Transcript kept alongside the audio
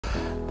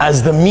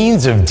As the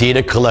means of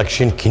data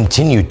collection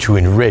continue to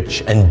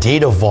enrich and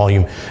data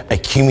volume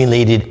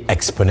accumulated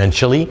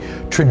exponentially,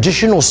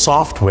 traditional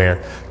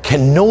software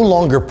can no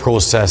longer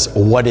process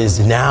what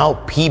is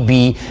now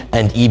PB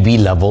and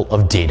EB level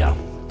of data.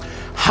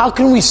 How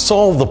can we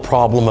solve the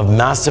problem of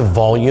massive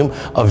volume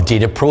of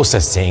data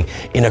processing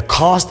in a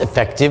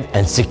cost-effective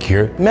and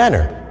secure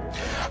manner?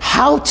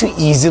 How to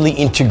easily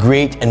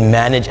integrate and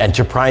manage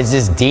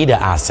enterprises'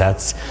 data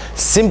assets,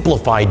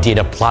 simplify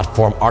data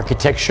platform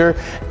architecture,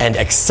 and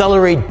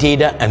accelerate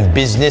data and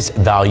business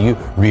value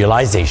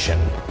realization.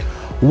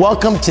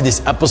 Welcome to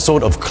this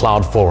episode of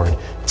Cloud Forward.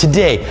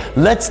 Today,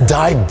 let's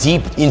dive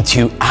deep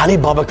into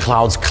Alibaba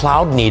Cloud's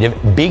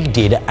cloud-native big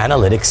data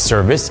analytics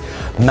service,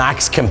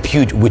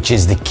 MaxCompute, which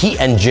is the key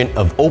engine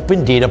of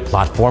open data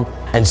platform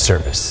and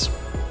service.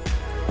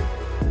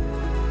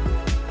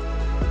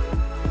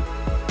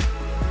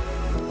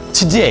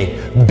 Today,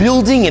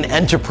 building an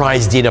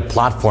enterprise data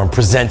platform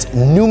presents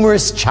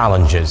numerous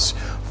challenges.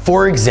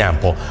 For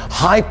example,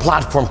 high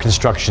platform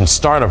construction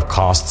startup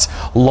costs,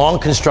 long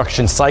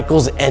construction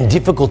cycles, and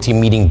difficulty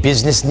meeting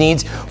business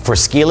needs for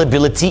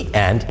scalability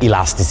and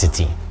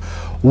elasticity.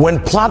 When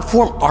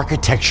platform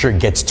architecture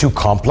gets too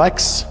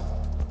complex,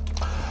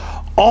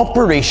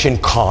 operation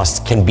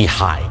costs can be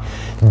high.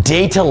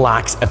 Data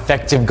lacks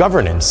effective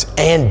governance,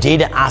 and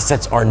data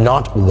assets are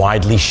not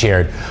widely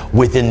shared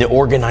within the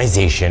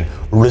organization,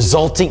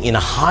 resulting in a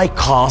high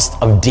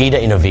cost of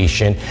data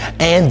innovation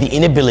and the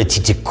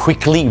inability to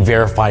quickly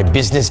verify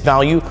business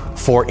value.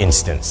 For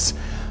instance,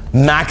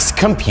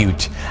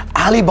 MaxCompute,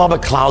 Alibaba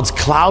Cloud's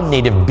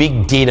cloud-native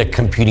big data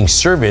computing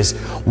service,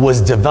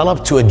 was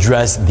developed to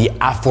address the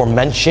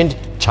aforementioned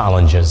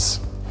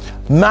challenges.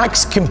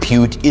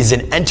 MaxCompute is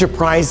an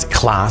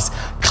enterprise-class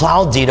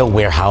cloud data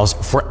warehouse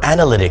for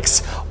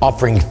analytics,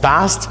 offering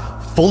fast,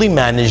 fully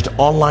managed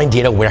online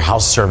data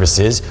warehouse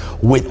services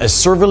with a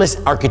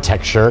serverless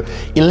architecture,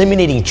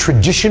 eliminating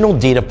traditional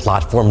data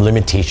platform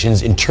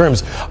limitations in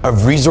terms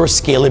of resource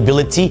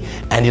scalability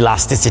and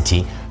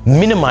elasticity,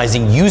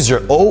 minimizing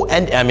user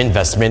O&M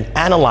investment,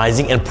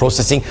 analyzing and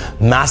processing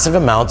massive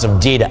amounts of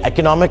data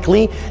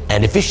economically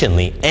and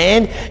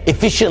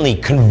efficiently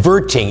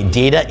converting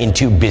data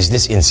into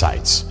business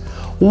insights.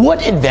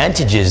 What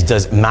advantages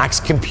does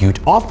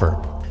MaxCompute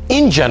offer?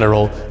 In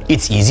general,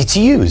 it's easy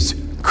to use,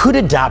 could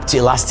adapt to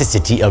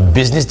elasticity of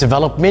business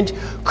development,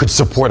 could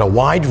support a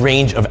wide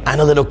range of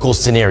analytical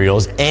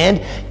scenarios,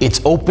 and it's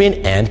open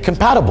and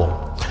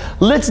compatible.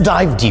 Let's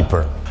dive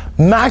deeper.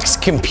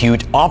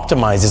 MaxCompute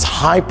optimizes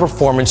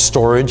high-performance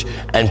storage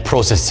and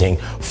processing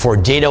for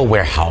data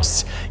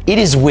warehouse. It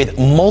is with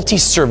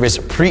multi-service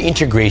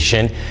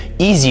pre-integration,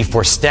 easy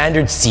for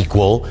standard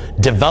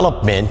SQL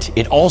development.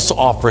 It also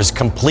offers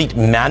complete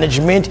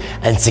management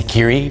and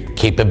security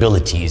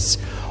capabilities.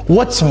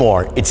 What's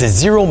more, it's a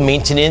zero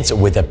maintenance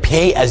with a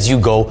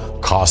pay-as-you-go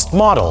cost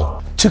model.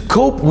 To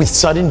cope with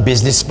sudden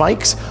business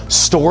spikes,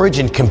 storage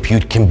and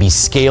compute can be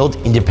scaled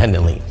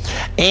independently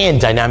and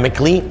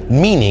dynamically,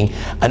 meaning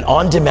an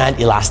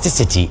on-demand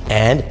elasticity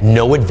and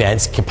no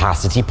advanced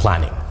capacity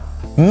planning.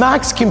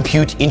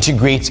 MaxCompute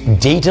integrates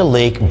data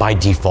lake by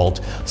default,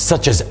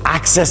 such as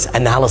access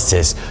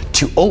analysis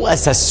to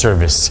OSS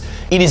service.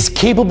 It is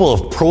capable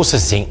of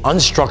processing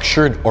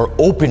unstructured or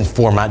open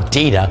format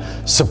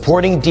data,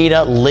 supporting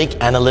data lake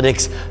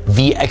analytics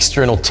via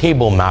external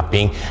table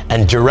mapping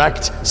and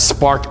direct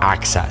Spark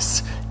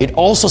access. It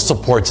also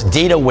supports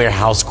data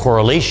warehouse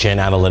correlation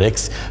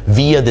analytics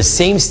via the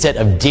same set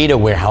of data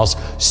warehouse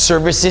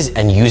services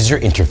and user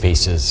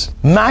interfaces.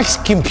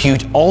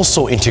 MaxCompute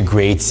also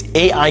integrates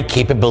AI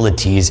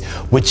capabilities,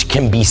 which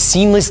can be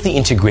seamlessly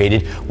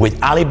integrated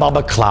with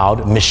Alibaba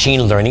Cloud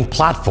Machine Learning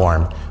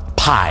Platform,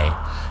 Pi.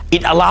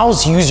 It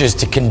allows users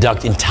to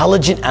conduct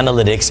intelligent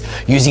analytics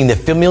using the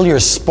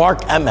familiar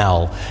Spark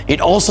ML. It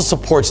also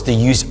supports the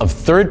use of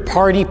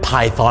third-party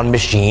Python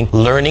machine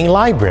learning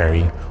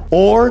library.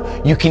 Or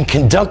you can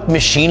conduct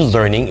machine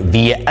learning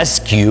via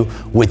SQ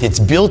with its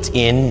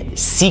built-in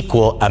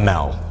SQL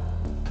ML.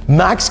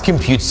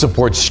 MaxCompute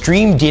supports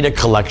stream data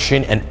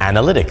collection and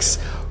analytics,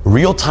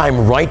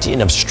 real-time write-in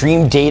of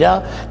stream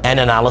data and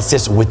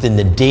analysis within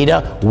the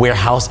data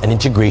warehouse, and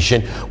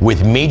integration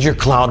with major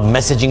cloud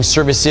messaging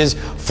services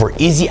for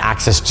easy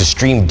access to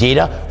stream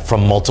data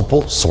from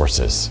multiple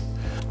sources.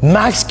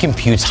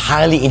 MaxCompute's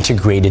highly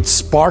integrated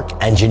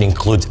Spark engine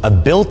includes a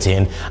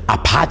built-in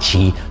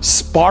Apache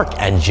Spark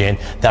engine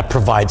that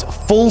provides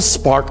full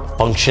Spark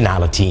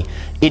functionality.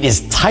 It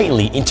is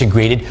tightly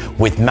integrated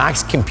with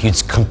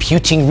MaxCompute's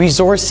computing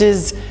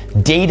resources,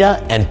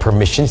 data, and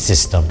permission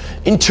system.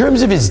 In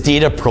terms of its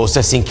data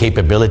processing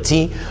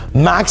capability,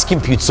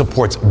 MaxCompute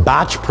supports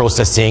batch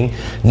processing,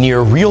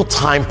 near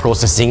real-time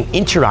processing,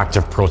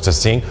 interactive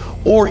processing,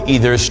 or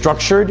either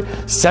structured,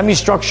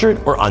 semi-structured,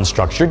 or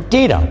unstructured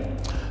data.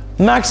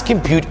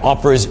 MaxCompute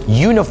offers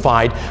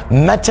unified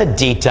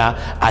metadata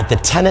at the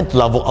tenant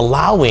level,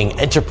 allowing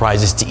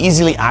enterprises to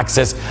easily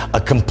access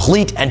a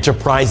complete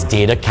enterprise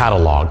data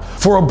catalog.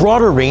 For a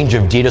broader range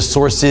of data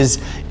sources,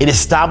 it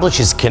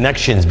establishes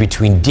connections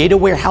between data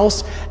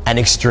warehouse and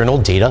external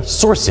data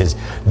sources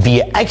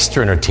via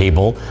external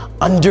table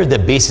under the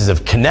basis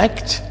of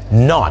connect,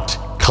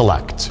 not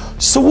collect.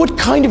 So what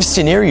kind of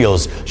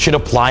scenarios should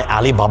apply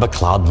Alibaba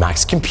Cloud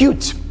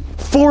MaxCompute?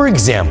 For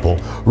example,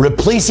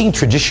 replacing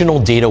traditional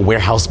data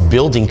warehouse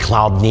building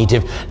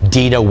cloud-native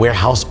data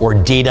warehouse or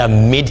data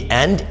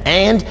mid-end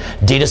and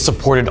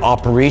data-supported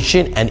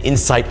operation and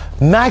insight.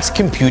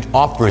 MaxCompute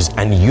offers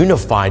a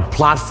unified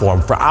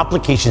platform for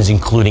applications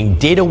including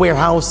data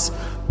warehouse,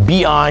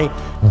 BI,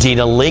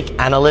 data lake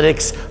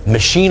analytics,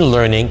 machine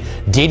learning,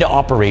 data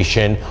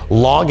operation,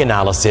 log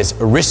analysis,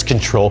 risk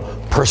control,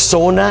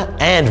 persona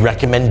and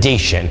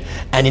recommendation,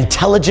 and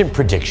intelligent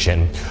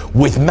prediction.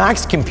 With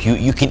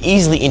MaxCompute, you can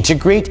easily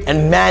integrate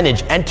and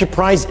manage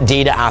enterprise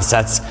data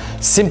assets,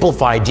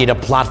 simplify data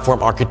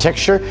platform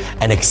architecture,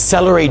 and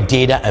accelerate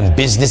data and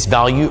business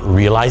value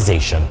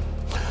realization.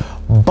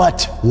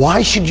 But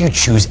why should you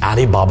choose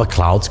Alibaba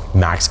Cloud's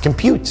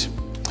MaxCompute?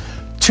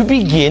 To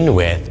begin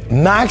with,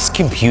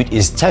 MaxCompute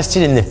is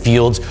tested in the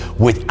fields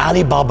with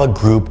Alibaba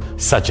Group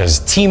such as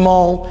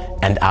Tmall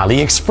and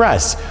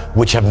AliExpress,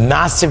 which have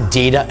massive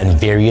data and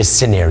various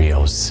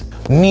scenarios.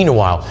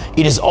 Meanwhile,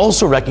 it is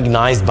also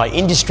recognized by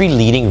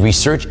industry-leading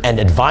research and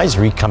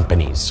advisory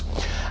companies.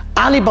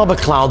 Alibaba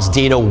Cloud's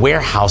data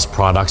warehouse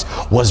products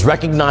was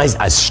recognized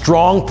as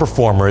strong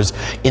performers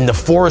in the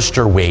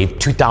Forrester Wave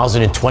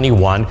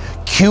 2021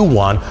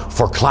 Q1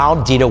 for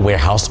cloud data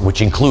warehouse,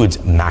 which includes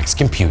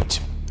MaxCompute.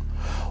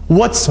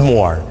 What's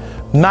more,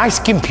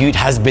 MaxCompute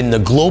has been the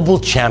global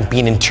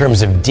champion in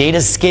terms of data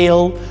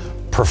scale,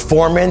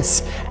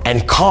 performance,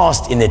 and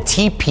cost in the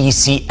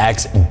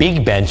TPCx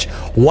Big Bench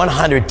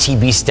 100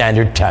 TB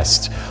standard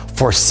test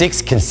for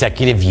 6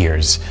 consecutive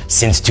years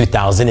since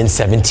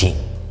 2017.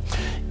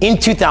 In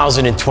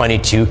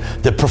 2022,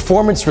 the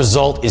performance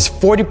result is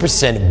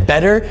 40%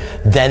 better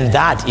than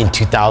that in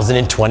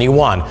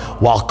 2021,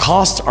 while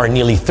costs are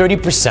nearly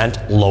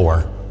 30%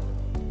 lower.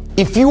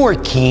 If you are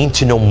keen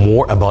to know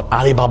more about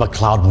Alibaba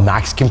Cloud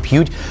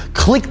MaxCompute,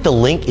 click the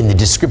link in the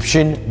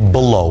description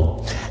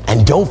below.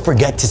 And don't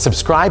forget to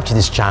subscribe to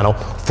this channel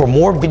for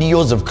more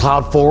videos of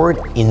Cloud Forward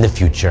in the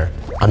future.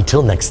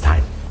 Until next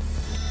time.